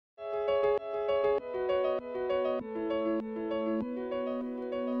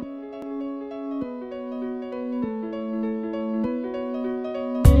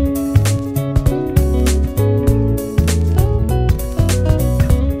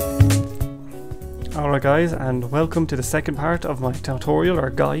Alright guys, and welcome to the second part of my tutorial or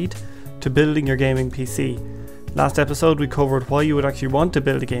guide to building your gaming PC. Last episode we covered why you would actually want to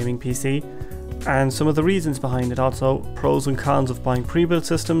build a gaming PC and some of the reasons behind it, also pros and cons of buying pre-built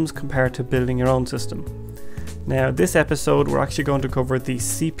systems compared to building your own system. Now this episode we're actually going to cover the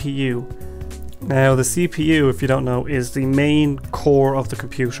CPU. Now the CPU, if you don't know, is the main core of the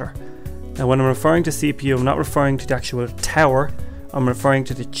computer. Now when I'm referring to CPU, I'm not referring to the actual tower, I'm referring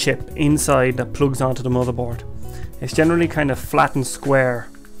to the chip inside that plugs onto the motherboard. It's generally kind of flat and square,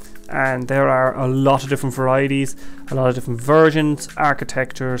 and there are a lot of different varieties, a lot of different versions,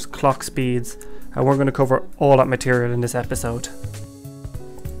 architectures, clock speeds, and we're going to cover all that material in this episode.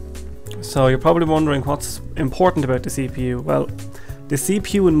 So you're probably wondering what's important about the CPU. Well, the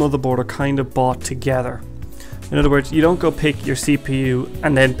CPU and motherboard are kind of bought together. In other words, you don't go pick your CPU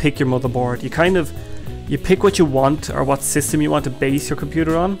and then pick your motherboard. You pick what you want or what system you want to base your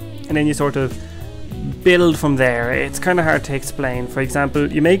computer on, and then you sort of build from there. It's kind of hard to explain. For example,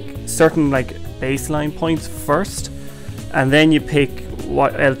 you make certain baseline points first, and then you pick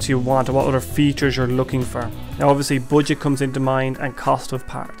what else you want or what other features you're looking for. Now obviously budget comes into mind and cost of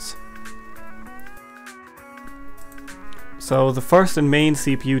parts. So the first and main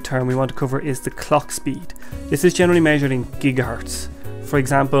CPU term we want to cover is the clock speed. This is generally measured in gigahertz. For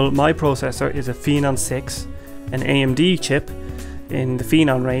example, my processor is a Phenon 6, an AMD chip in the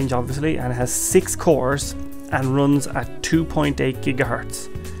Phenon range obviously, and it has 6 cores and runs at 2.8 gigahertz.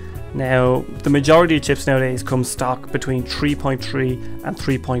 Now the majority of chips nowadays come stock between 3.3 and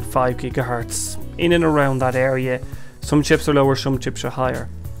 3.5 gigahertz, in and around that area. Some chips are lower, some chips are higher.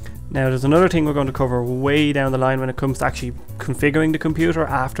 Now there's another thing we're going to cover way down the line when it comes to actually configuring the computer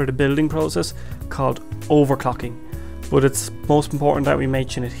after the building process, called overclocking. But it's most important that we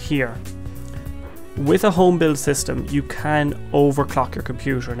mention it here. With a home build system, you can overclock your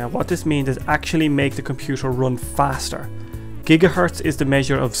computer. Now what this means is actually make the computer run faster. Gigahertz is the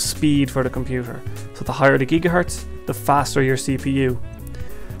measure of speed for the computer. So the higher the gigahertz, the faster your CPU.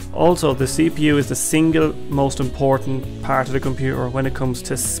 Also, the CPU is the single most important part of the computer when it comes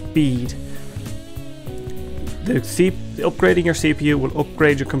to speed. Upgrading your CPU will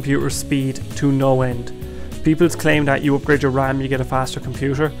upgrade your computer speed to no end. People's claim that you upgrade your RAM, you get a faster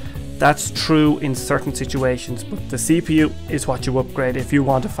computer. That's true in certain situations, but the CPU is what you upgrade if you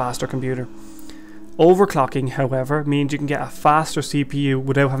want a faster computer. Overclocking, however, means you can get a faster CPU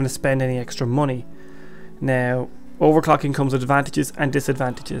without having to spend any extra money. Now, overclocking comes with advantages and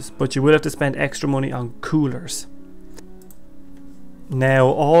disadvantages, but you will have to spend extra money on coolers. Now,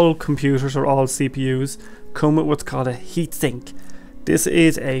 all computers or all CPUs come with what's called a heatsink. This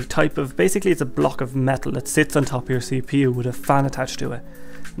is a type of, basically it's a block of metal that sits on top of your CPU with a fan attached to it.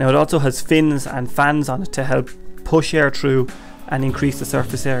 Now it also has fins and fans on it to help push air through and increase the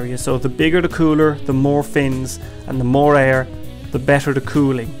surface area. So the bigger the cooler, the more fins and the more air, the better the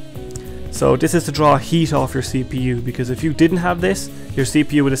cooling. So this is to draw heat off your CPU, because if you didn't have this, your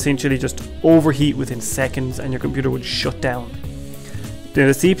CPU would essentially just overheat within seconds and your computer would shut down. The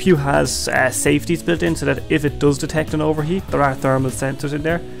CPU has safeties built in so that if it does detect an overheat, there are thermal sensors in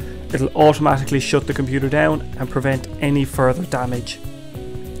there, it'll automatically shut the computer down and prevent any further damage.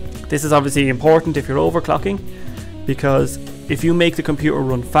 This is obviously important if you're overclocking, because if you make the computer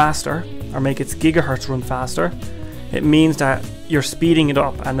run faster, or make its gigahertz run faster, it means that you're speeding it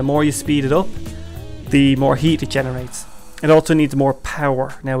up, and the more you speed it up, the more heat it generates. It also needs more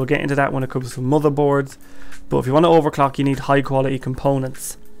power. Now we'll get into that when it comes to motherboards, but if you want to overclock, you need high quality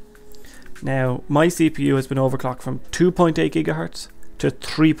components. Now my CPU has been overclocked from 2.8 gigahertz to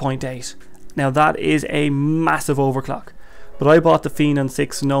 3.8. Now that is a massive overclock, but I bought the Phenon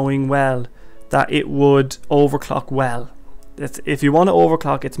 6 knowing well that it would overclock well. If you want to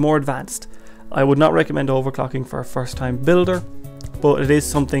overclock, it's more advanced. I would not recommend overclocking for a first time builder, but it is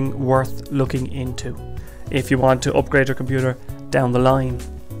something worth looking into if you want to upgrade your computer down the line.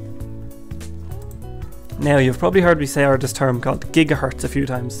 Now you've probably heard me say this term called gigahertz a few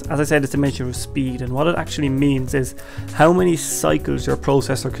times. As I said, it's a measure of speed, and what it actually means is how many cycles your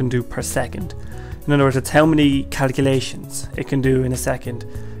processor can do per second. In other words, it's how many calculations it can do in a second.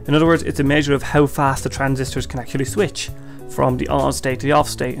 In other words, it's a measure of how fast the transistors can actually switch from the on state to the off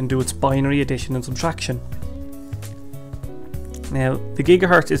state and do its binary addition and subtraction. Now the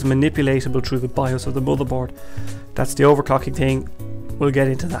gigahertz is manipulatable through the BIOS of the motherboard. That's the overclocking thing. We'll get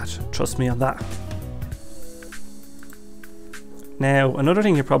into that, trust me on that. Now another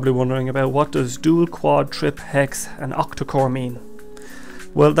thing you're probably wondering about, what does dual, quad, trip, hex and octa-core mean?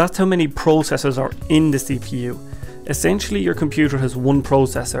 Well, that's how many processors are in the CPU. Essentially, your computer has one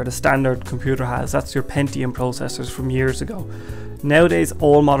processor, the standard computer has. That's your Pentium processors from years ago. Nowadays,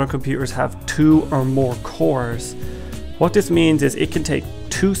 all modern computers have 2 or more cores. What this means is it can take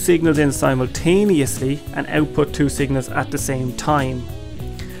 2 signals in simultaneously and output 2 signals at the same time.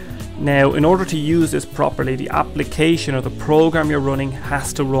 Now, in order to use this properly, the application or the program you're running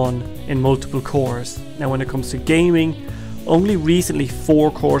has to run in multiple cores. Now, when it comes to gaming, only recently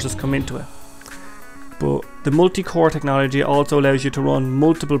 4 cores has come into it. But the multi-core technology also allows you to run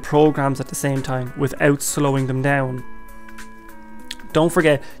multiple programs at the same time without slowing them down. Don't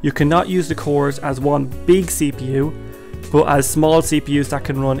forget, you cannot use the cores as one big CPU, but as small CPUs that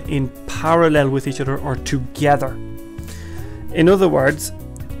can run in parallel with each other or together. In other words,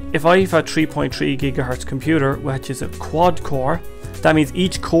 if I have a 3.3 GHz computer, which is a quad core, that means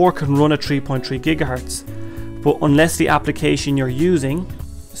each core can run at 3.3 GHz. But unless the application you're using,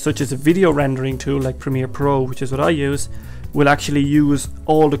 such as a video rendering tool like Premiere Pro, which is what I use, will actually use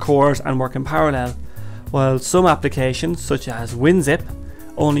all the cores and work in parallel, while some applications, such as WinZip,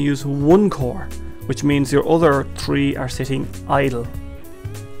 only use 1 core, which means your other 3 are sitting idle.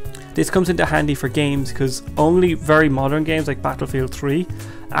 This comes into handy for games because only very modern games like Battlefield 3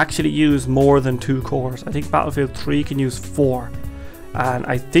 actually use more than 2 cores. I think Battlefield 3 can use 4, and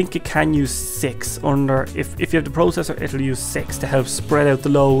I think it can use 6 if you have the processor, it'll use 6 to help spread out the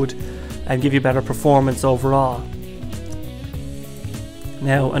load and give you better performance overall.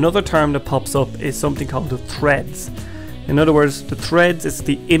 Now, another term that pops up is something called the threads. In other words, the threads is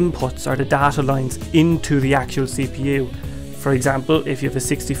the inputs or the data lines into the actual CPU. For example, if you have a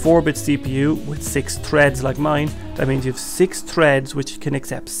 64-bit CPU with 6 threads like mine, that means you have 6 threads which can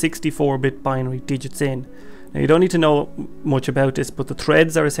accept 64-bit binary digits in. Now, you don't need to know much about this, but the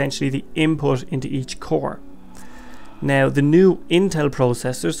threads are essentially the input into each core. Now, the new Intel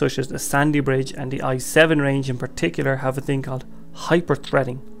processors, such as the Sandy Bridge and the i7 range in particular, have a thing called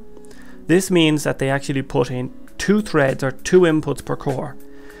hyperthreading. This means that they actually put in 2 threads or 2 inputs per core.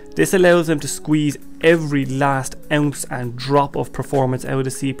 This allows them to squeeze every last ounce and drop of performance out of the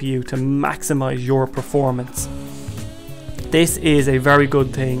CPU to maximize your performance. This is a very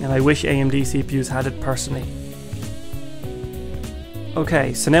good thing, and I wish AMD CPUs had it personally.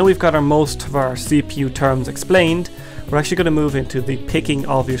 Okay, so now we've got most of our CPU terms explained, we're actually going to move into the picking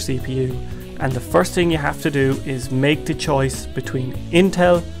of your CPU. And the first thing you have to do is make the choice between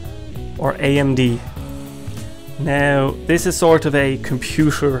Intel or AMD. Now, this is sort of a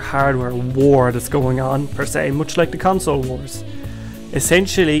computer hardware war that's going on, per se, much like the console wars.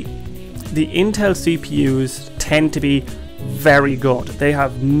 Essentially, the Intel CPUs tend to be very good. They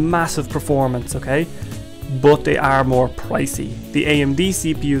have massive performance, okay? But they are more pricey. The AMD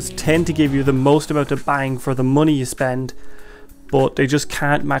CPUs tend to give you the most amount of bang for the money you spend, but they just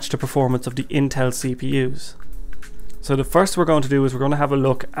can't match the performance of the Intel CPUs. So the first we're going to do is we're going to have a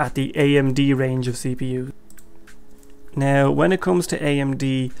look at the AMD range of CPUs. Now, when it comes to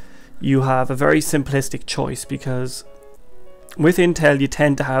AMD, you have a very simplistic choice because with Intel you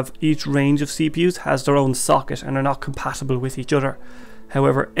tend to have each range of CPUs has their own socket and are not compatible with each other.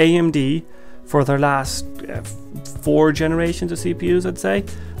 However, AMD, for their last 4 generations of CPUs, I'd say,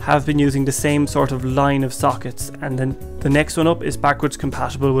 have been using the same sort of line of sockets, and then the next one up is backwards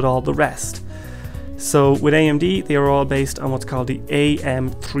compatible with all the rest. So with AMD, they are all based on what's called the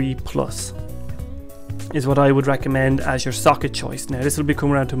AM3 Plus, is what I would recommend as your socket choice. Now, this will be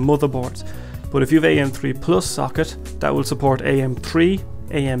coming around to motherboards, but if you have AM3 Plus socket, that will support AM3,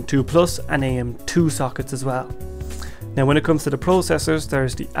 AM2 Plus and AM2 sockets as well. Now, when it comes to the processors,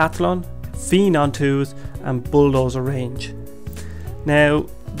 there's the Athlon, Phenon 2s and Bulldozer range. Now,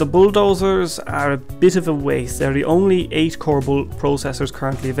 the Bulldozers are a bit of a waste. They're the only 8-core processors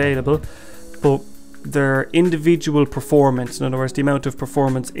currently available, but their individual performance, in other words the amount of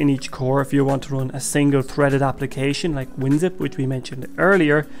performance in each core if you want to run a single threaded application like WinZip, which we mentioned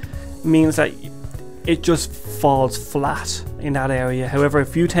earlier, means that it just falls flat in that area. However,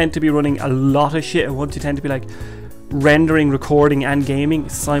 if you tend to be running a lot of shit and want to tend to be like rendering, recording and gaming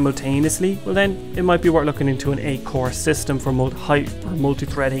simultaneously, well then it might be worth looking into an 8-core system for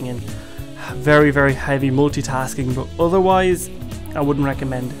multi-threading and very heavy multitasking, but otherwise I wouldn't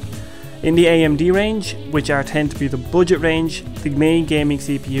recommend it. In the AMD range, which tend to be the budget range, the main gaming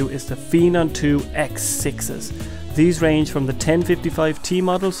CPU is the Phenon 2 X6s. These range from the 1055T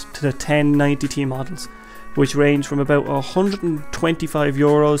models to the 1090T models, which range from about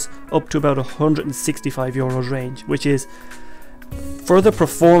 €125 up to about €165 range, which is, for the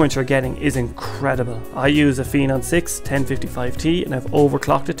performance you're getting, is incredible. I use a Phenon 6 1055T and I've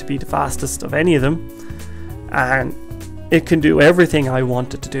overclocked it to be the fastest of any of them, and It can do everything I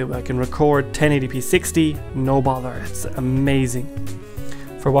want it to do. I can record 1080p 60, no bother. It's amazing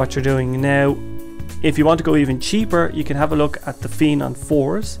for what you're doing. Now, if you want to go even cheaper, you can have a look at the Phenon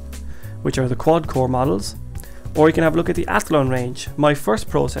 4s, which are the quad core models, or you can have a look at the Athlon range. My first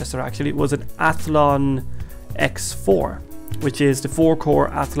processor actually was an Athlon X4, which is the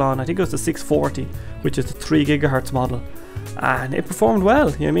 4-core Athlon. I think it was the 640, which is the 3 GHz model, and it performed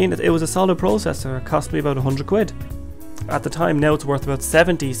well. You know what I mean? It was a solid processor. It cost me about 100 quid at the time. Now it's worth about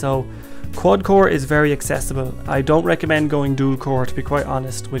 70. So quad core is very accessible. I don't recommend going dual core, to be quite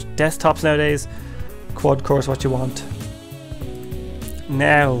honest. With desktops nowadays, quad core is what you want.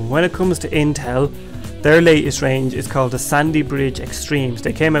 Now, when it comes to Intel, their latest range is called the Sandy Bridge Extremes.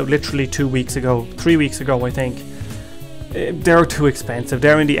 They came out literally 2 weeks ago, 3 weeks ago, I think. They're too expensive.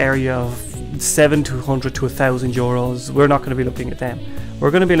 They're in the area of 700 to 1,000 euros. We're not going to be looking at them.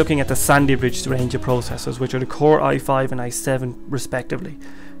 We're going to be looking at the Sandy Bridge range of processors, which are the Core i5 and i7 respectively.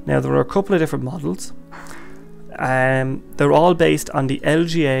 Now, there are a couple of different models. They're all based on the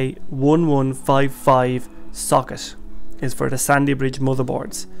LGA 1155 socket, is for the Sandy Bridge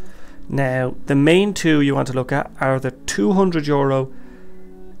motherboards. Now, the main two you want to look at are the €200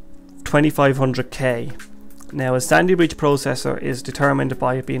 2500K. Now, a Sandy Bridge processor is determined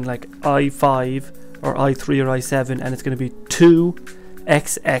by it being like i5 or i3 or i7, and it's going to be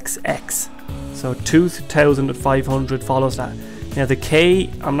 2XXX. So 2500 follows that. Now the K,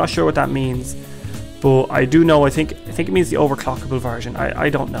 I'm not sure what that means, but I do know, I think it means the overclockable version. I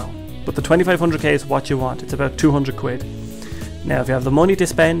don't know. But the 2500K is what you want. It's about 200 quid. Now, if you have the money to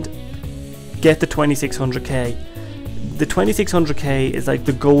spend, get the 2600K. The 2600K is like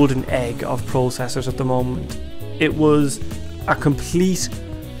the golden egg of processors at the moment. It was a complete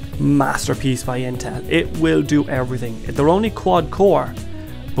masterpiece by Intel. It will do everything. They're only quad core,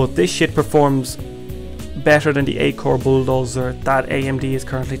 but this shit performs better than the 8-core bulldozer that AMD is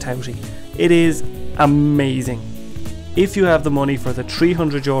currently touting. It is amazing. If you have the money for the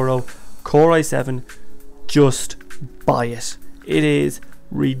 €300 Core i7, just buy it. It is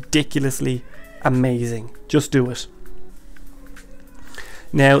ridiculously amazing. Just do it.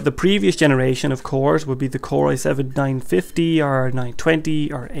 Now, the previous generation of cores would be the Core i7 950 or 920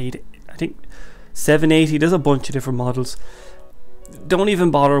 or 8, I think 780. There's a bunch of different models. Don't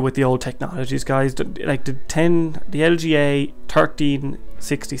even bother with the old technologies, guys. Like the LGA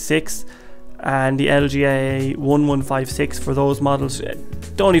 1366 and the LGA 1156 for those models,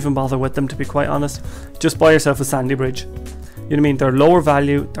 don't even bother with them, to be quite honest. Just buy yourself a Sandy Bridge. You know what I mean? They're lower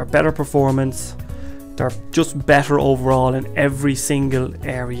value, they're better performance, they're just better overall in every single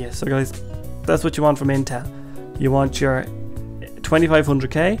area. So guys, that's what you want from Intel. You want your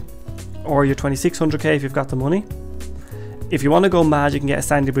 2500K or your 2600K if you've got the money. If you want to go mad, you can get a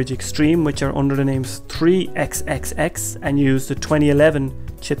Sandy Bridge Extreme, which are under the names 3XXX, and use the 2011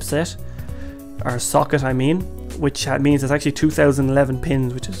 chipset, or socket I mean, which means it's actually 2011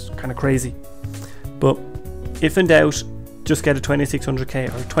 pins, which is kind of crazy. But if in doubt, just get a 2600K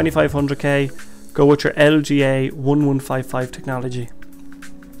or 2500K. Go with your LGA 1155 technology.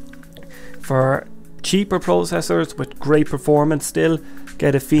 For cheaper processors with great performance still,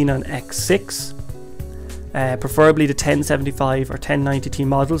 get a Phenon X6. Preferably the 1075 or 1090T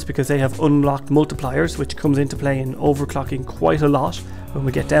models, because they have unlocked multipliers, which comes into play in overclocking quite a lot when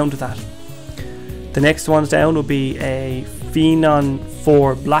we get down to that. The next ones down will be a Phenon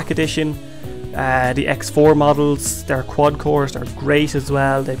 4 Black Edition. The X4 models, they're quad cores, they're great as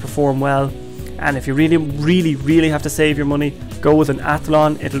well, they perform well. And if you really have to save your money, go with an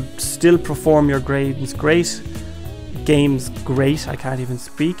Athlon. It'll still perform your games great. I can't even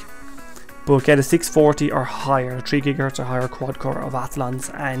speak. But get a 640 or higher, 3 GHz or higher quad core of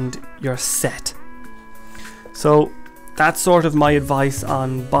Athlons, and you're set. So that's sort of my advice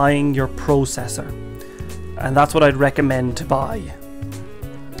on buying your processor, and that's what I'd recommend to buy.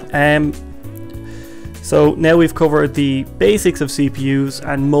 So now we've covered the basics of CPUs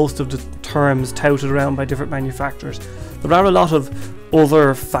and most of the terms touted around by different manufacturers. There are a lot of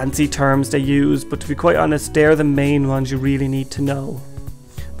other fancy terms they use, but to be quite honest, they're the main ones you really need to know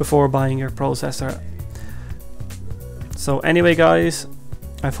before buying your processor. So anyway guys,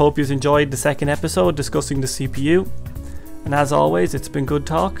 I hope you've enjoyed the second episode discussing the CPU, and as always, it's been good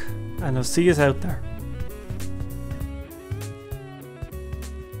talk, and I'll see you out there.